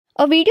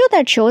A video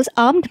that shows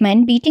armed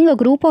men beating a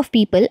group of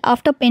people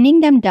after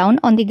pinning them down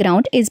on the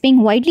ground is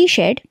being widely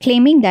shared,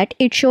 claiming that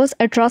it shows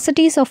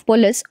atrocities of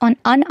police on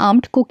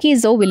unarmed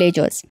Kuki-Zo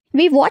villagers.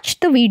 We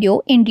watched the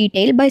video in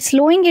detail by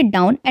slowing it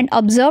down and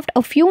observed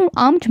a few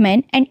armed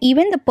men, and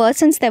even the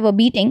persons they were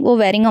beating were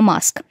wearing a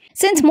mask.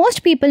 Since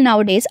most people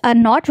nowadays are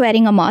not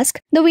wearing a mask,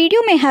 the video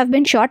may have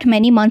been shot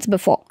many months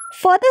before.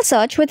 Further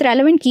search with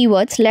relevant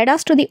keywords led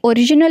us to the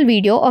original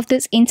video of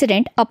this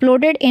incident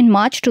uploaded in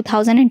March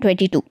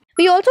 2022.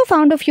 We also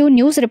found a few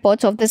news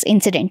reports of this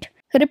incident.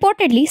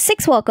 Reportedly,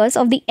 6 workers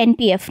of the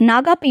NPF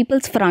Naga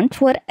People's Front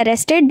were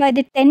arrested by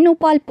the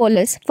Tennupal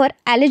police for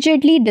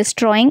allegedly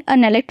destroying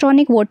an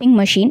electronic voting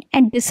machine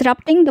and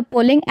disrupting the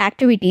polling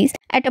activities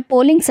at a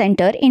polling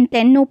center in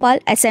Tennupal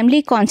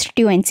Assembly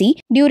constituency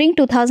during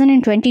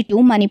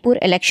 2022 Manipur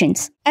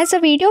elections. As a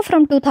video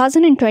from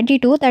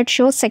 2022 that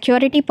shows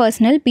security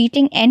personnel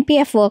beating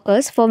NPF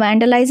workers for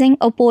vandalizing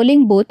a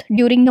polling booth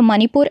during the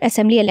Manipur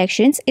Assembly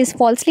elections is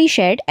falsely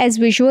shared as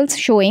visuals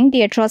showing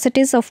the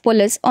atrocities of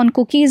police on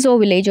Kuki-Zo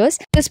villagers,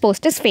 this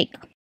post is fake.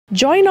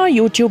 Join our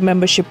YouTube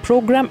membership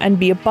program and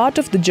be a part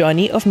of the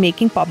journey of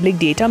making public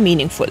data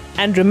meaningful.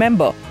 And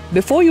remember,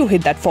 before you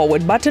hit that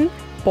forward button,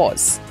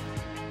 pause.